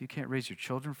 strength. You can't raise your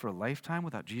children for a lifetime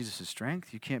without Jesus'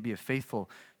 strength. You can't be a faithful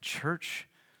church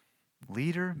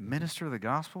leader, minister of the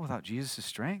gospel without Jesus'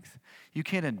 strength. You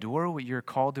can't endure what you're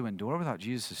called to endure without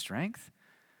Jesus' strength.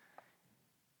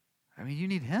 I mean, you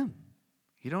need him.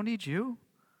 He don't need you.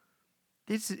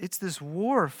 It's this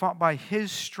war fought by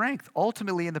his strength,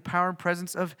 ultimately in the power and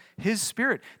presence of his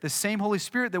Spirit. The same Holy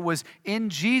Spirit that was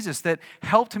in Jesus that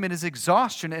helped him in his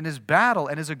exhaustion and his battle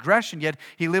and his aggression, yet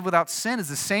he lived without sin, is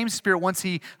the same Spirit once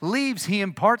he leaves, he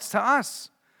imparts to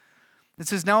us. It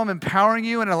says, now I'm empowering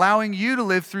you and allowing you to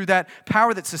live through that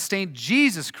power that sustained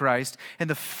Jesus Christ in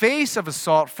the face of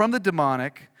assault from the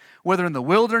demonic, whether in the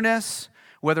wilderness,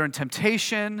 whether in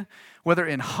temptation, whether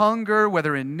in hunger,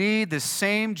 whether in need. This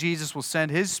same Jesus will send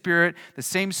his Spirit, the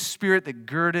same Spirit that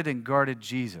girded and guarded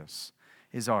Jesus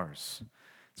is ours.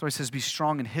 So he says, be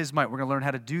strong in his might. We're going to learn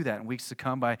how to do that in weeks to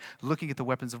come by looking at the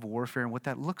weapons of warfare and what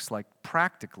that looks like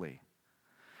practically.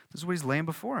 This is what he's laying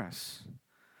before us.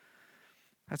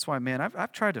 That's why, man,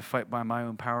 I've tried to fight by my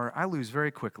own power. I lose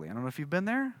very quickly. I don't know if you've been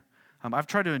there. I've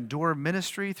tried to endure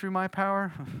ministry through my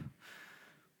power.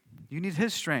 You need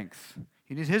his strength.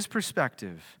 You need his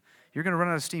perspective. You're going to run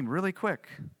out of steam really quick.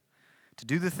 To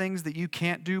do the things that you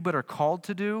can't do but are called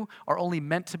to do are only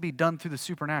meant to be done through the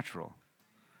supernatural.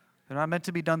 They're not meant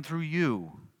to be done through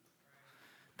you.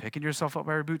 Picking yourself up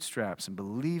by your bootstraps and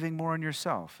believing more in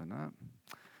yourself. And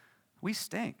we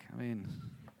stink. I mean,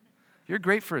 you're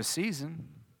great for a season.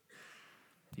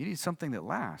 You need something that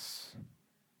lasts.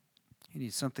 You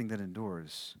need something that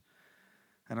endures.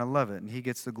 And I love it. And he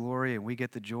gets the glory and we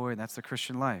get the joy, and that's the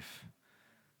Christian life.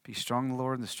 Be strong in the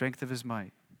Lord in the strength of his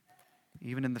might,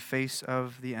 even in the face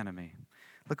of the enemy.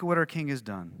 Look at what our King has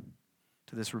done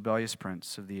to this rebellious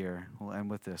prince of the air. We'll end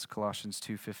with this, Colossians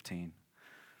 2:15.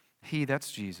 He,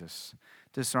 that's Jesus,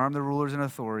 disarmed the rulers and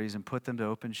authorities and put them to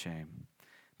open shame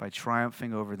by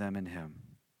triumphing over them in him.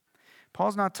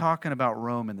 Paul's not talking about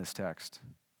Rome in this text.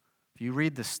 If you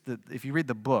read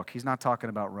the book, he's not talking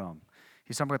about Rome.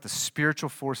 He's talking about the spiritual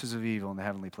forces of evil in the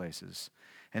heavenly places.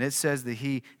 And it says that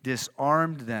he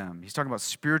disarmed them. He's talking about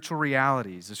spiritual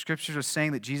realities. The scriptures are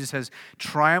saying that Jesus has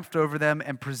triumphed over them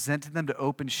and presented them to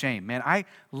open shame. Man, I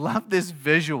love this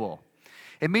visual.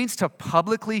 It means to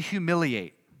publicly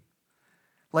humiliate.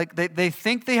 Like they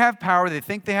think they have power, they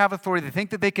think they have authority, they think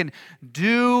that they can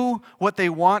do what they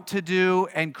want to do,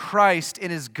 and Christ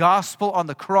in his gospel on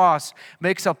the cross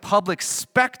makes a public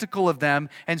spectacle of them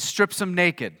and strips them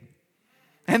naked.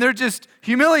 And they're just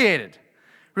humiliated,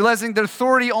 realizing their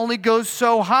authority only goes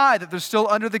so high that they're still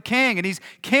under the king, and he's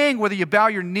king whether you bow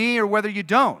your knee or whether you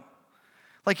don't.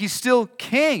 Like he's still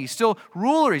king, he's still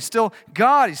ruler, he's still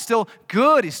God, he's still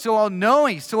good, he's still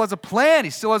all-knowing, he still has a plan,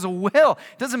 he still has a will.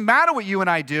 It doesn't matter what you and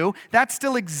I do, that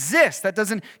still exists, that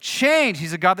doesn't change.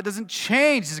 He's a God that doesn't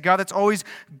change. He's a God that's always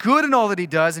good in all that he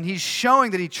does, and he's showing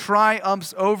that he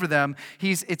triumphs over them.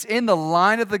 It's in the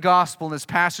line of the gospel in this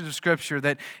passage of Scripture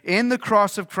that in the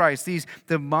cross of Christ, these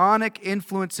demonic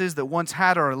influences that once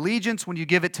had our allegiance, when you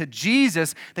give it to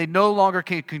Jesus, they no longer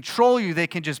can control you, they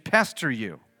can just pester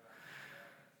you.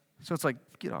 So it's like,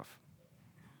 get off,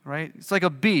 right? It's like a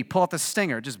bee, pull out the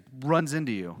stinger, it just runs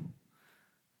into you.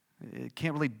 It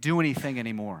can't really do anything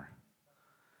anymore.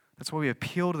 That's why we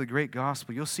appeal to the great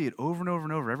gospel. You'll see it over and over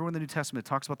and over. Everyone in the New Testament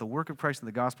talks about the work of Christ in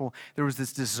the gospel. There was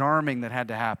this disarming that had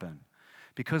to happen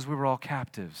because we were all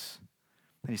captives.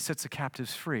 And he sets the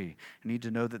captives free. You need to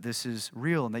know that this is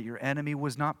real and that your enemy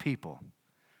was not people,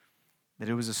 that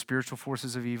it was the spiritual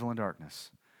forces of evil and darkness,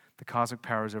 the cosmic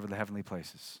powers over the heavenly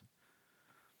places.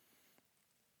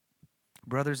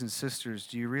 Brothers and sisters,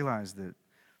 do you realize that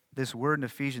this word in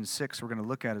Ephesians 6 we're going to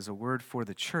look at is a word for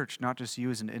the church, not just you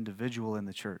as an individual in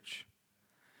the church.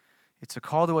 It's a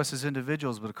call to us as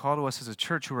individuals, but a call to us as a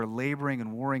church who are laboring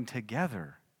and warring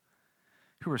together,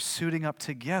 who are suiting up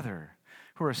together,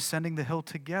 who are ascending the hill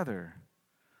together,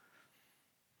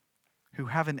 who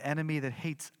have an enemy that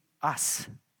hates us,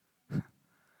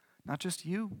 not just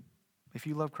you, if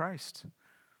you love Christ.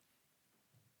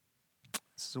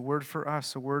 This is a word for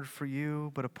us, a word for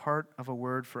you, but a part of a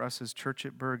word for us as Church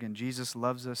at Bergen. Jesus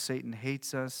loves us. Satan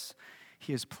hates us.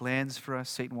 He has plans for us.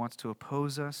 Satan wants to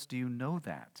oppose us. Do you know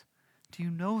that? Do you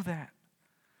know that?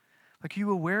 Like, are you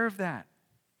aware of that?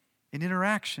 In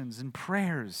interactions, in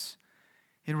prayers,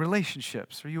 in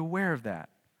relationships, are you aware of that?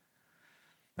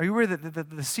 Are you aware that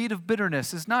the seed of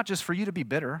bitterness is not just for you to be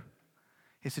bitter,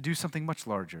 it's to do something much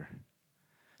larger,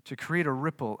 to create a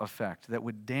ripple effect that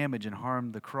would damage and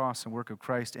harm the cross and work of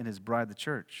Christ and his bride, the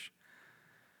church?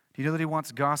 Do you know that he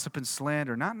wants gossip and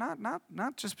slander,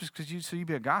 not just because you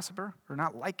be a gossiper or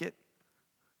not like it?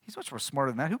 He's much more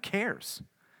smarter than that. Who cares?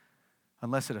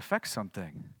 Unless it affects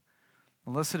something,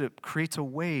 unless it creates a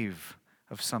wave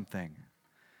of something.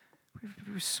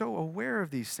 We're so aware of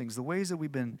these things, the ways that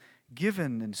we've been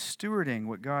given and stewarding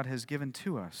what God has given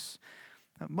to us.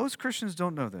 Now, most Christians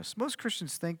don't know this. Most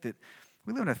Christians think that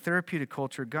we live in a therapeutic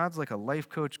culture. God's like a life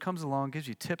coach, comes along, gives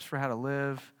you tips for how to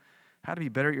live, how to be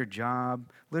better at your job,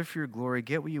 live for your glory,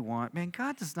 get what you want. Man,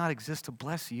 God does not exist to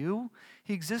bless you.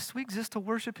 We exist to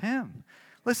worship him.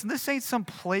 Listen, this ain't some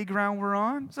playground we're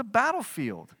on. It's a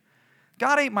battlefield.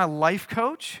 God ain't my life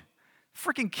coach.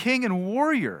 Freaking king and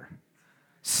warrior.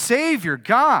 Savior,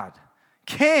 God,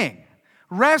 king,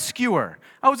 rescuer.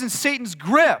 I was in Satan's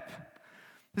grip.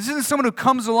 This isn't someone who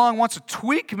comes along, wants to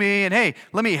tweak me, and hey,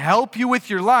 let me help you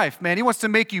with your life, man. He wants to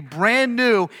make you brand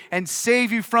new and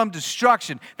save you from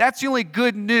destruction. That's the only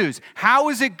good news. How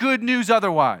is it good news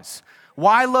otherwise?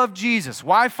 Why love Jesus?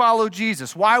 Why follow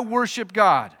Jesus? Why worship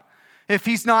God if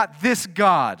he's not this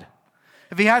God?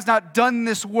 If he has not done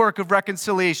this work of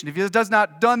reconciliation, if he does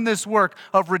not done this work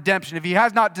of redemption, if he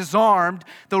has not disarmed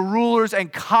the rulers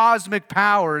and cosmic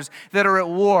powers that are at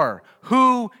war,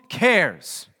 who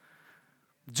cares?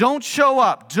 Don't show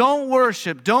up, don't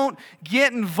worship, don't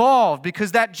get involved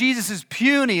because that Jesus is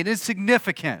puny and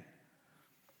insignificant.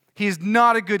 He is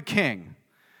not a good king.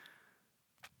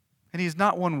 And he is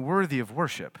not one worthy of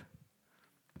worship.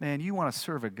 Man, you want to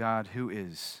serve a God who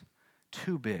is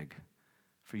too big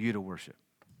for you to worship.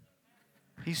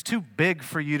 He's too big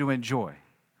for you to enjoy,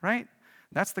 right?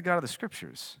 That's the God of the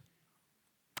Scriptures.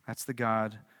 That's the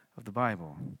God of the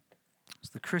Bible.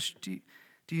 Do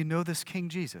you know this King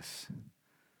Jesus?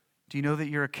 Do you know that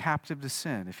you're a captive to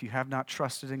sin if you have not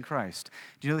trusted in Christ?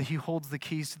 Do you know that he holds the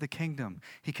keys to the kingdom?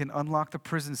 He can unlock the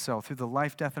prison cell through the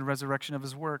life, death, and resurrection of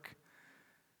his work.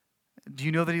 Do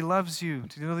you know that he loves you?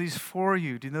 Do you know that he's for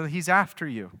you? Do you know that he's after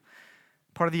you?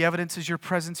 Part of the evidence is your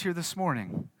presence here this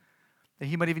morning. That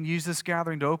he might even use this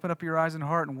gathering to open up your eyes and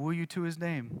heart and woo you to his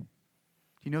name.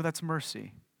 Do you know that's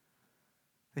mercy?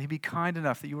 That he'd be kind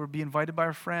enough that you would be invited by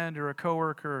a friend or a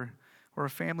coworker or a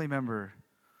family member.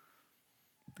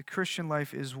 The Christian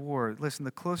life is war. Listen, the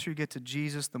closer you get to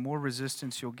Jesus, the more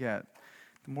resistance you'll get.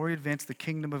 The more you advance the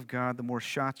kingdom of God, the more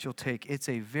shots you'll take. It's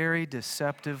a very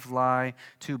deceptive lie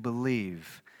to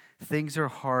believe things are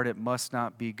hard, it must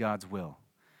not be God's will.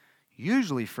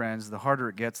 Usually, friends, the harder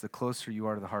it gets, the closer you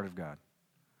are to the heart of God.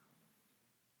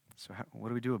 So what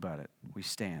do we do about it? We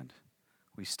stand.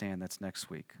 We stand. That's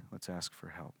next week. Let's ask for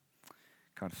help.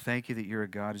 God, thank you that you're a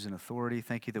God who's in authority.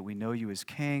 Thank you that we know you as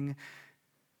King.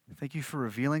 Thank you for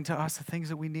revealing to us the things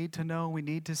that we need to know, we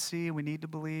need to see, we need to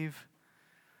believe.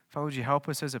 Father, would you help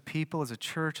us as a people, as a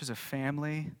church, as a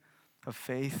family of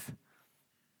faith?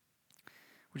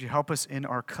 Would you help us in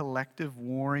our collective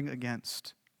warring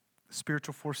against the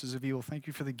spiritual forces of evil? Thank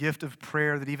you for the gift of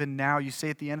prayer that even now, you say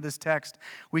at the end of this text,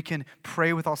 we can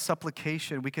pray with all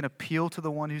supplication. We can appeal to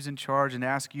the one who's in charge and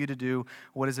ask you to do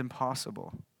what is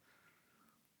impossible.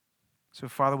 So,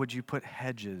 Father, would you put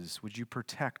hedges? Would you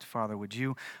protect, Father? Would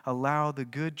you allow the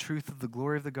good truth of the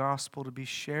glory of the gospel to be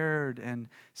shared and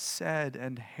said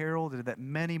and heralded, that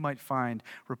many might find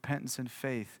repentance and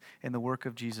faith in the work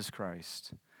of Jesus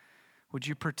Christ? Would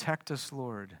you protect us,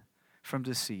 Lord, from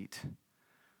deceit?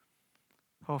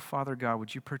 Oh, Father God,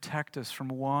 would you protect us from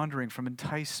wandering, from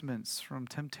enticements, from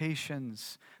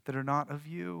temptations that are not of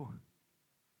you?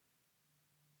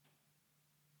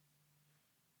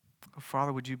 Oh,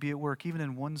 Father, would you be at work even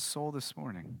in one soul this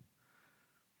morning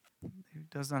who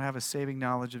does not have a saving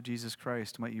knowledge of Jesus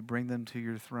Christ? Might you bring them to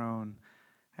your throne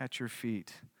at your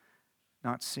feet,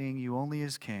 not seeing you only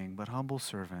as King, but humble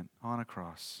servant on a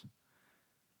cross,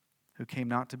 who came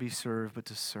not to be served, but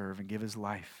to serve and give his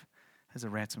life as a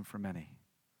ransom for many.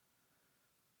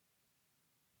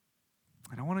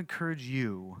 And I want to encourage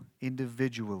you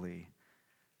individually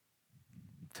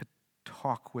to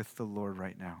talk with the Lord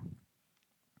right now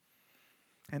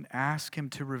and ask him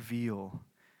to reveal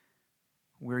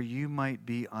where you might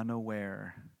be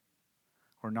unaware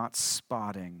or not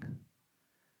spotting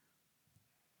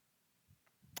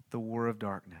the war of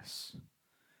darkness.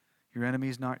 Your enemy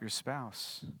is not your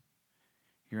spouse.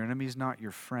 Your enemy is not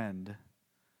your friend.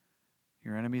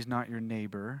 Your enemy is not your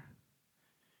neighbor.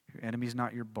 Your enemy is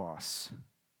not your boss.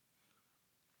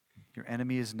 Your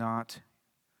enemy is not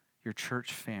your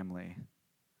church family.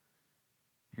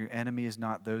 Your enemy is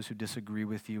not those who disagree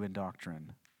with you in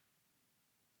doctrine.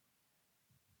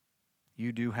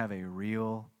 You do have a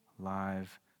real,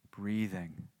 live,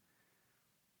 breathing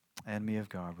enemy of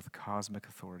God with cosmic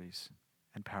authorities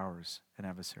and powers and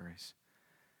adversaries.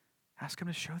 Ask him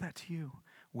to show that to you.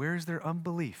 Where is their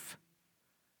unbelief?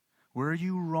 Where are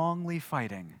you wrongly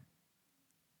fighting?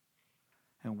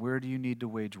 And where do you need to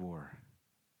wage war?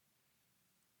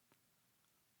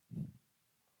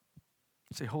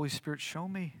 Say, Holy Spirit, show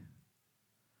me.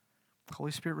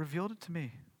 Holy Spirit revealed it to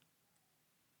me.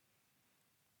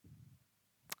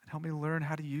 And help me learn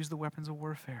how to use the weapons of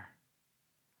warfare.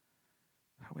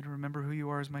 Help me to remember who you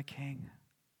are as my King.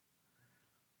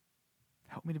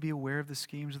 Help me to be aware of the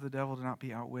schemes of the devil, to not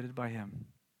be outwitted by him.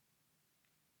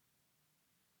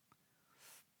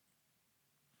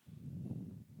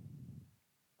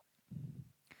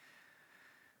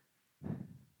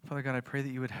 Father God, I pray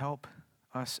that you would help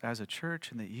us as a church,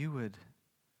 and that you would,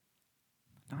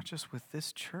 not just with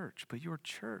this church, but your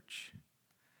church,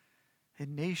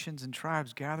 in nations and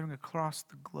tribes gathering across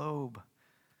the globe,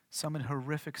 some in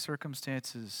horrific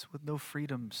circumstances with no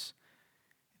freedoms,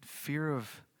 in fear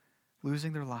of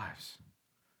losing their lives.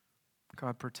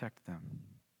 God, protect them.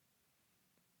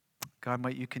 God,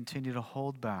 might you continue to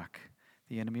hold back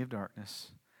the enemy of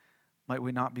darkness. Might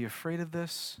we not be afraid of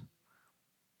this,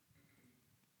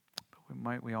 but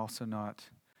might we also not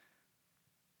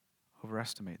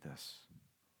overestimate this.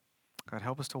 God,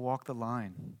 help us to walk the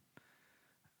line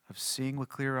of seeing with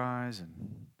clear eyes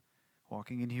and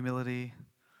walking in humility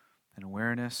and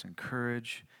awareness and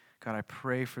courage. God, I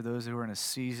pray for those who are in a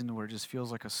season where it just feels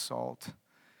like assault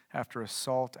after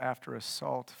assault after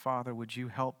assault. Father, would you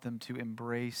help them to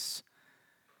embrace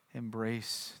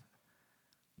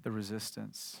the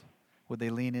resistance? Would they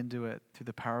lean into it through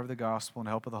the power of the gospel and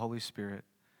help of the Holy Spirit?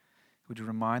 Would you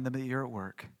remind them that you're at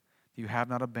work, that you have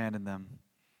not abandoned them,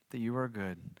 that you are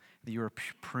good, that you are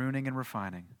pruning and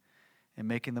refining and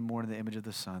making them more in the image of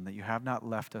the Son, that you have not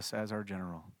left us as our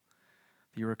general,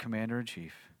 that you are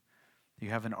commander-in-chief, that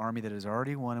you have an army that has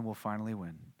already won and will finally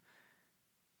win.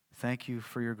 Thank you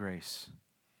for your grace.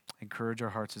 Encourage our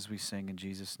hearts as we sing in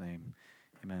Jesus' name.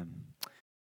 Amen.